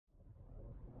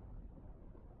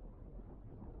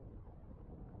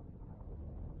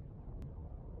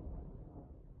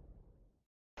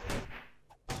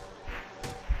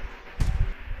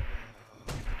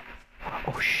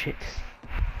shit.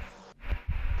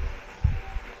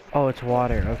 Oh, it's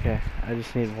water. Okay, I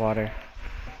just need water.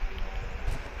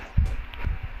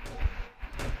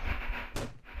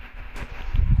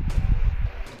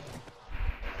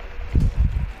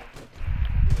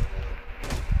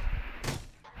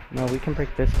 No, we can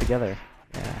break this together.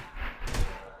 Yeah.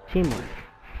 Teamwork.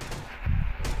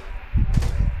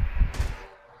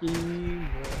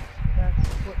 Teamwork. That's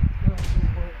what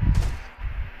doesn't work.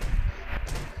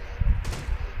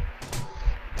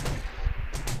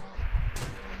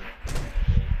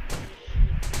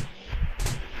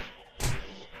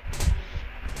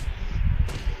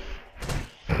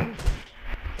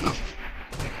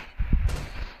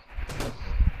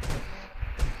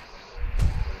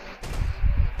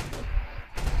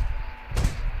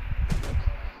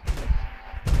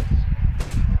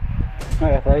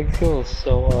 My athletic skill is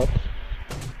so up.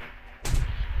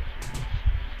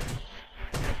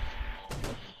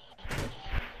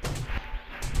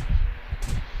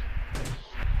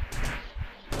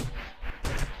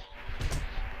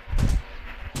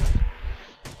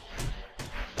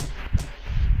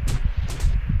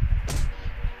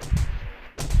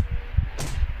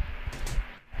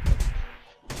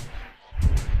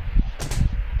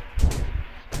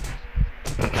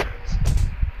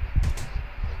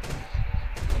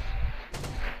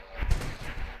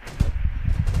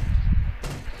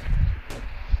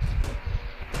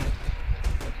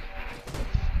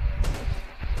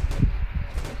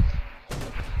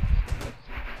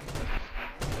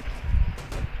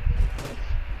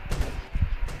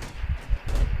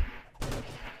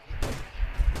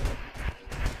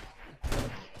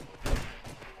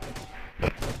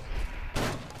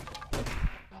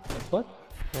 What?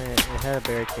 It had a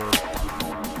barricade.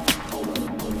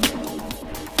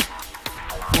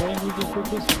 Why didn't you just put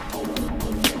this one?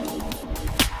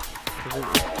 Cause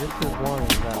it's just as long as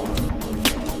that one.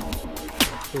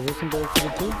 Is this one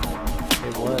barricaded too?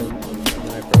 It was, and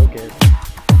then I broke it.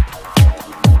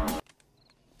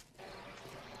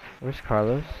 Where's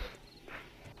Carlos?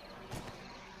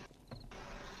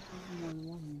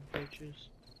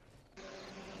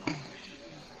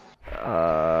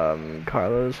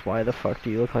 Carlos, why the fuck do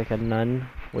you look like a nun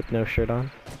with no shirt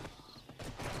on?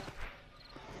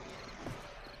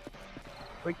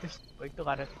 Break the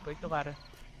ladder, break the ladder.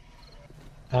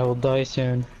 I will die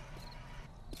soon.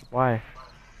 Why?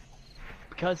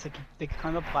 Because they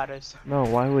climb up ladders. No,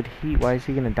 why is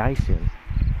he gonna die soon?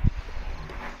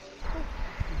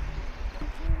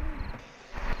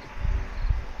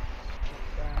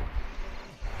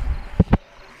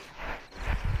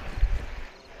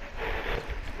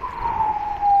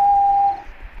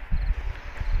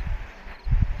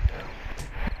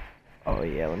 Oh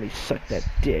yeah, let me suck that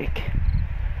dick.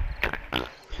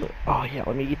 Oh yeah,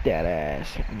 let me eat that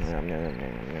ass.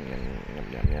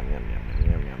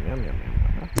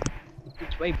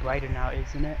 It's way brighter now,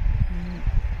 isn't it?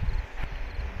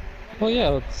 Oh yeah,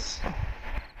 let's...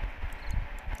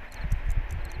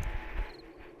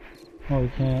 Oh, we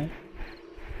can't.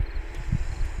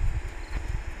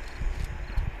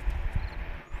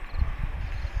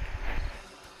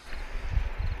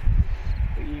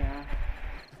 Yeah.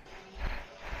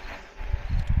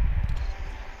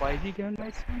 Why is he gonna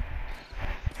die soon?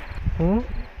 Hmm?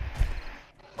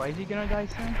 Why is he gonna die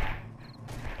soon?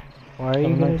 Why are you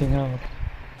I'm lighting gonna... out.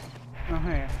 Oh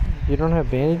yeah. You don't have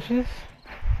bandages?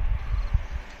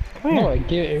 Come here. No, I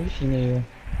gave everything to you.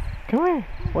 Come here.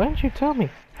 Why didn't you tell me?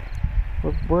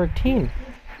 We're a team.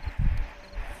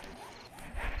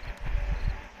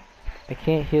 I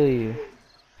can't heal you.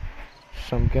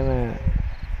 So I'm gonna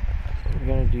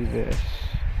do this.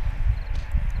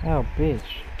 Oh, bitch.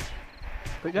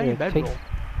 Put down your bedroll.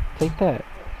 Take that.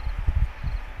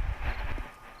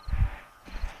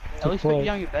 At least put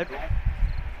down your bedroll.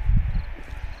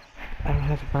 I don't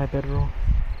have my bedroll.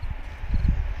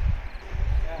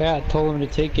 Yeah, I told him to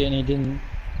take it and he didn't.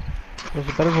 There's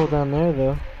a bedroll down there,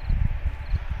 though.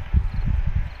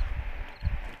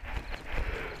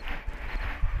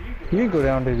 You can go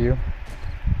down, did you?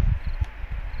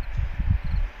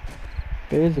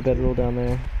 There is a bedroll down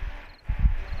there.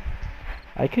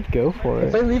 I could go for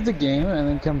If I it. leave the game and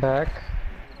then come back,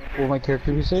 will my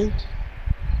character be saved?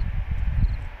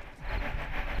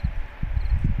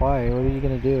 Why? What are you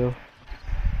gonna do?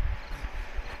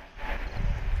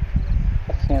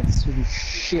 I can't see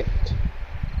shit.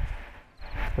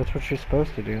 That's what you're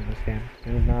supposed to do in this game.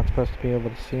 You're not supposed to be able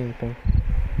to see anything.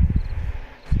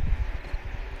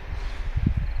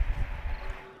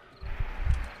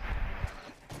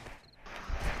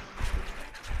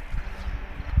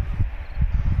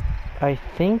 I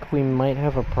think we might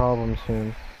have a problem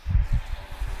soon.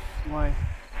 Why?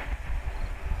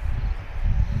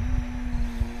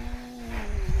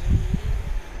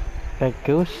 That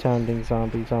ghost sounding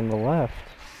zombie's on the left.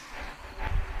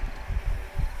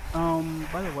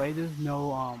 By the way, there's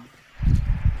no,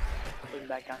 putting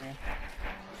back down here.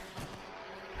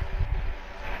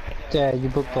 Dad, you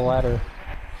broke the ladder.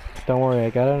 Don't worry, I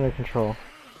got it under control.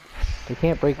 They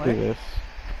can't break through What? this.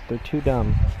 They're too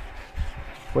dumb.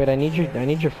 Wait, I need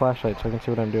your flashlight so I can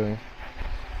see what I'm doing.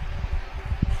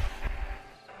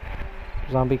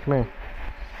 Zombie, come here.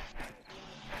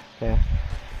 Okay,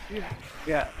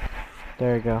 Yeah.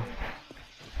 there we go.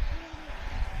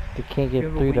 They can't get You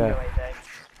have a through window, that. I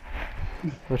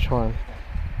think. Which one?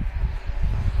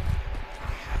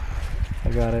 I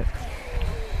got it.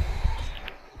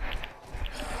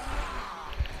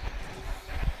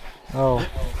 Oh,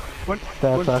 What?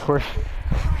 that's awkward.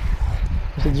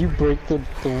 Did you break the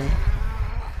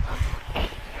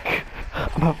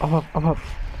I'm up, I'm up, I'm up.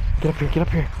 Get up here, get up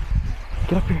here.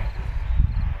 Get up here.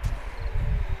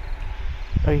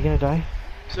 Are you gonna die?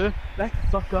 Sir, back the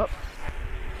fuck up.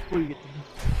 What do you get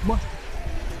to must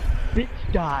bitch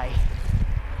die.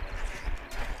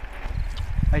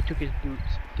 I took his boots.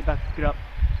 Get back, get up.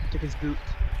 I took his boots.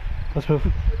 Let's move.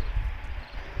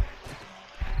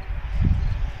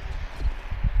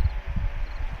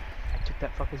 I took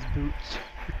that fucker's boots.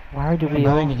 Why do I'm we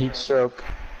all... having a heat stroke.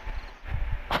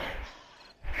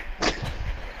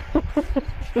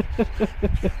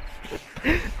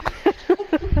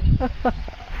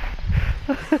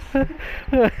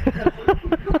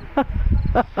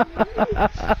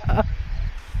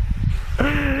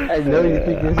 I know you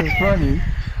think this is funny.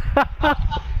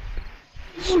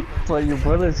 But your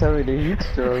brother's having a heat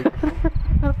stroke.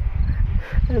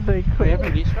 And they Wait, quit.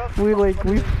 every heat stroke? We like,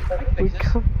 we fix this.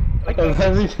 come... I'm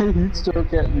having a heat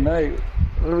stroke at night.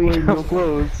 We Wearing no come,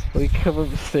 clothes. we come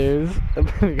upstairs, and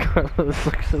then Carlos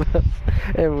looks at us,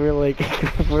 and we're like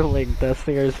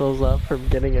dusting ourselves up from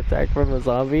getting attacked from a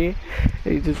zombie.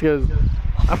 And he just goes,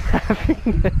 I'm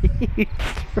having a heat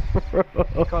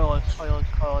stroke. Carlos.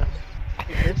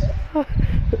 Take this.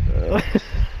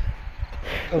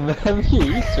 I'm having a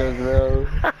heat stroke, bro.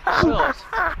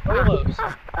 Carlos.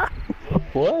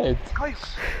 What?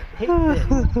 Carlos. Take this.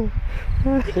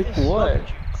 Take what?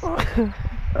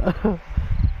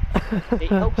 It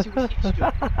helps you with heat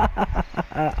stroke.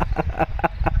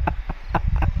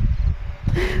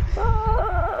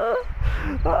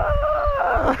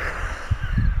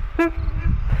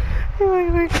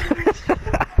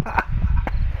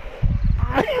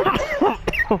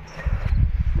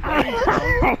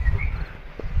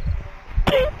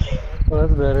 Well,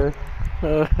 that's better.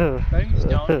 Thanks,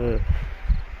 John.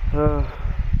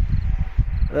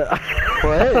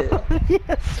 What?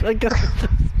 Yes, I got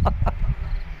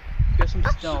Get some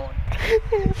stone.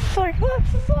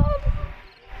 sunglasses on.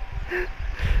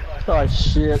 Oh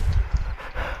shit.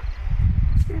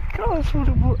 Gosh,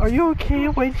 are you okay?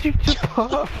 Why did you just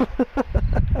pop?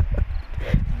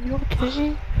 You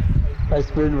okay? I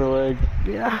sprained my leg.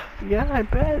 Yeah, I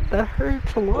bet. That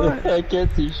hurts a lot. I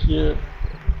can't see shit.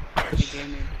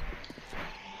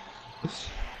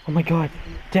 Oh my god.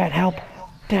 Dad, help.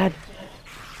 Dad.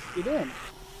 Get in.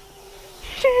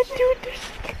 Shit, dude,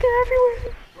 they're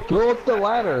everywhere. Go up the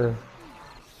ladder.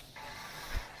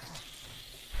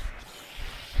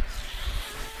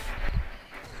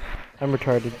 I'm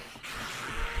retarded.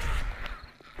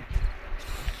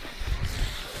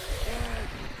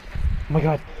 Oh my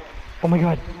god. Oh my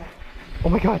god. Oh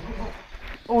my god.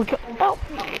 Oh my god. Help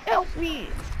me. Help me.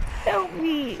 Help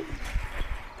me.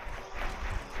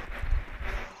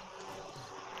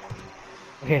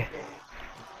 Okay.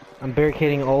 I'm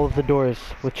barricading all of the doors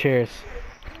with chairs.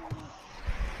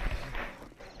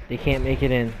 They can't make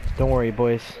it in. Don't worry,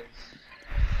 boys.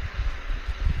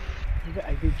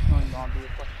 I did killing zombie with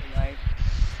fucking right.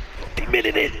 They made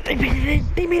it in! They made it in!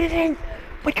 They made it in!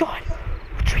 Oh my god!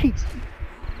 Retreat!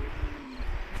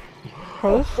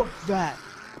 Carlos? Fuck that.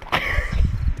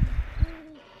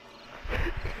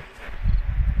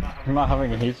 I'm not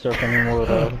having a heat stroke anymore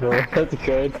though, so that's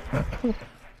good.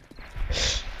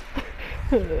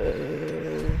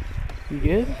 You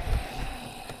good?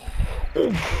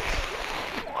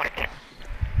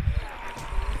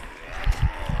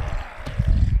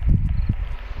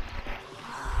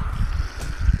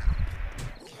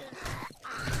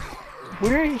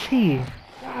 Where is he?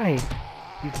 Die!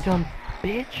 You dumb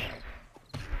bitch!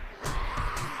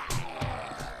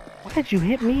 Why did you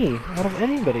hit me out of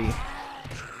anybody?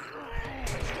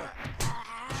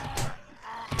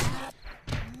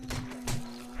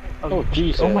 Oh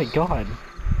Jesus. Oh my god.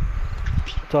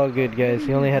 It's all good, guys.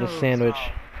 He only had a sandwich.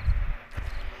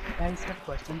 Guys, have a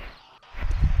question.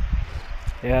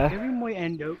 Yeah? Give me more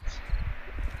antidotes.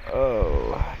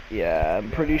 Oh, yeah, I'm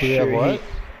pretty Do you have sure what?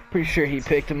 Pretty sure he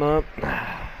picked him up.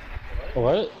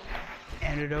 What?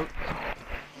 Antidote.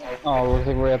 Oh, looks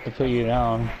like we have to put you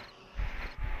down.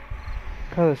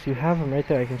 Carlos, you have him right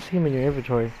there. I can see him in your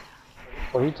inventory.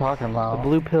 What are you talking The about?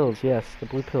 blue pills, yes, the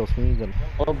blue pills. We need them.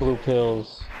 What blue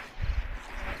pills?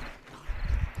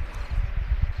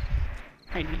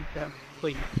 I need them,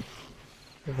 please.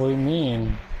 What do you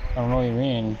mean? I don't know what you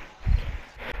mean.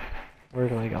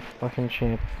 Working like a fucking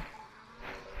champ.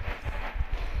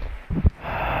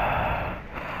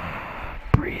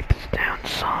 Breathes down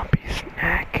zombie's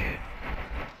neck.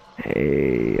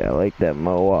 Hey, I like that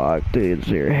mohawk, dude. Does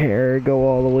your hair go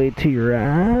all the way to your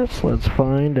ass? Let's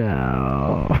find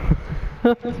out.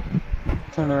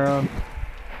 Turn around.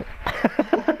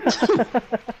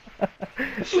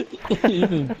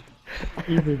 Ethan.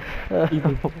 Ethan.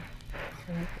 Ethan.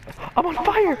 I'm on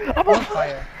fire! I'm on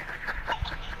Fire.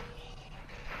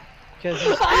 Because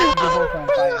you're both on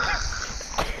fire.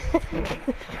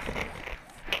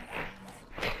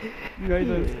 You guys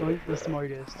are like the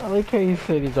smartest. I like how you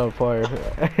said he's on fire.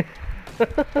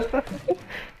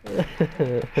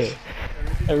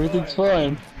 Everything's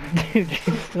fine. Dude,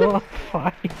 he's still on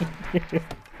fire.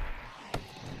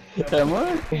 Am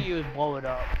I? You would blow it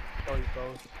up. Blow you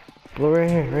both. Blow right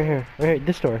here, right here, right here.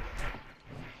 This door.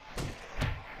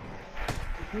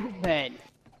 Man.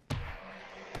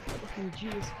 Fucking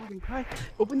Jesus fucking Christ.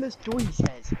 Open this door, he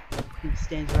says. He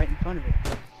stands right in front of it.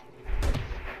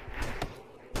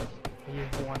 I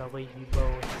just want to leave you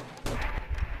both.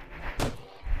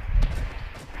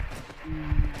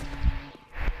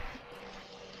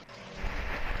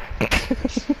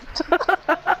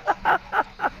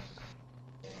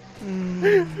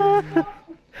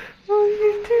 What are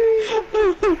you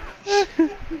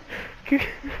doing?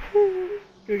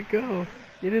 Good go.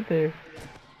 Get in there.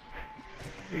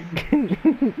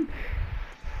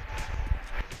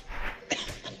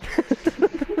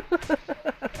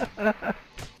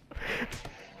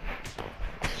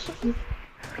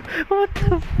 What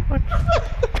the fuck?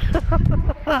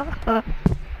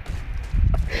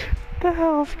 The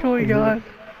hell's going on?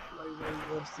 My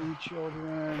listening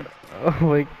children. Oh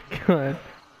my god.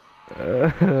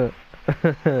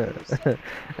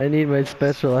 I need my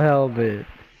special helmet.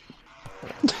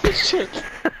 Shit.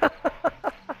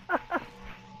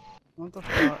 What the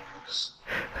fuck?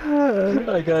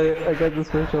 I got it. I got the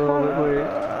special helmet. Wait.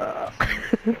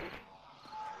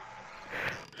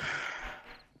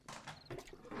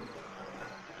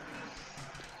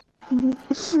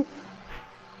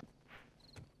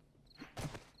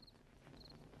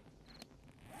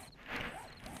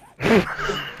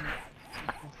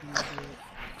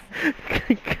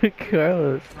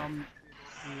 Carlos.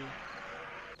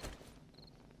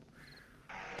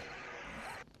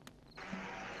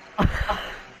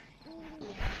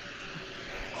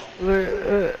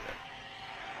 We're,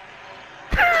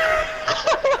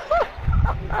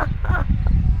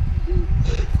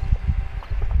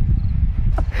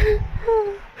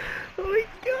 oh my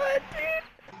god, dude!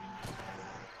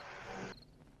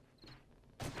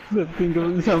 That thing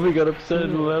got, somebody got upset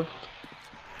and left.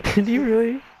 Did you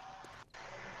really?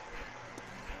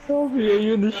 Sophie, are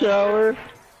you in the shower?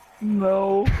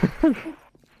 No.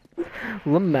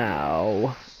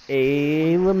 Lamau.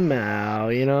 A Lamau.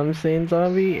 You know what I'm saying,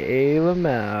 zombie? A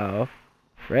Lamau.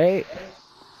 Right?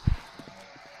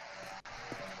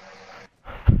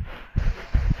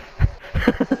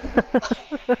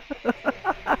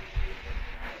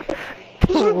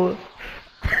 Oh.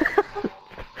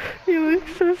 You look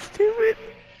so stupid.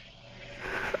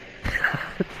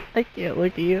 I can't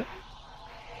look at you.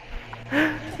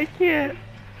 I can't.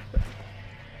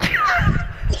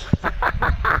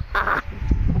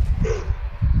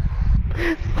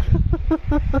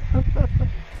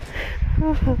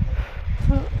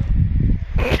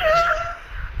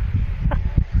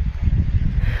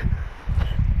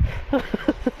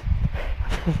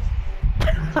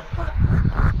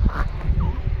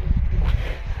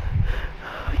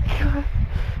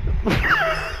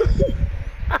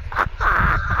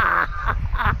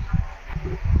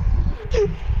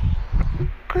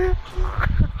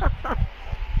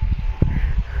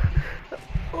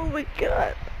 Oh my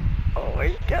god. Oh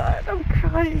my god, I'm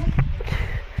crying.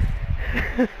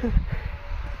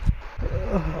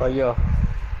 Oh yeah.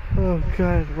 Oh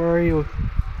god, where are you?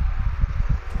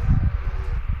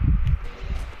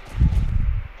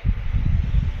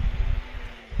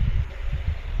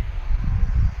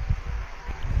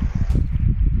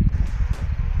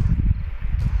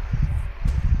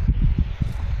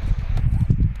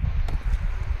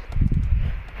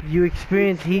 You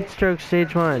experienced heat stroke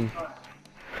stage 1.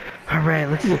 Alright,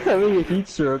 let's... Having a heat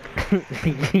stroke.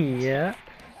 Yeah?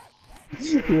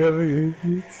 You're having a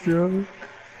heat stroke.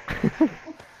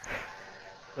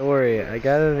 Don't worry, I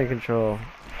got it under control.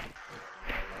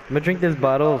 I'm gonna drink this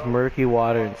bottle of murky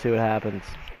water and see what happens.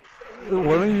 Why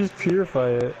don't you just purify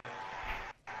it?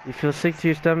 You feel sick to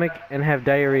your stomach and have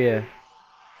diarrhea.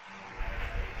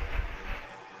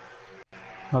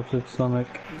 Upset stomach.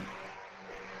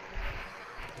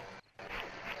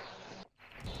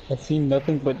 I see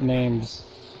nothing but names.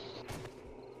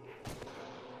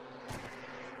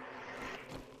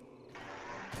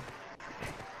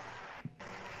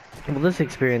 Well, this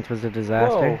experience was a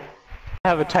disaster. Whoa. I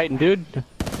have a Titan, dude.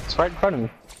 It's right in front of me.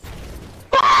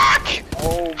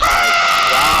 Oh my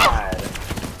god.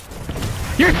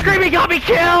 Your screaming got me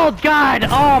killed! God!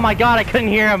 Oh my god, I couldn't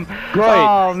hear him. Good.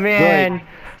 Oh man.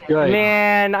 Good.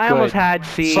 Man, I Good. almost had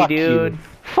C, Fuck dude. you.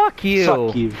 Fuck you.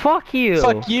 Fuck you. Fuck you.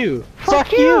 Fuck you.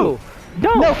 Fuck you.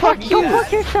 No, No, fuck fuck you. you.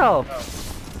 Fuck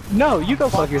yourself. No, you go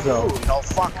fuck yourself. Ooh, no,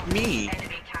 fuck me.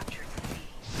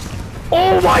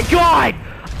 Oh my god!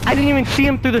 I didn't even see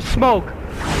him through the smoke.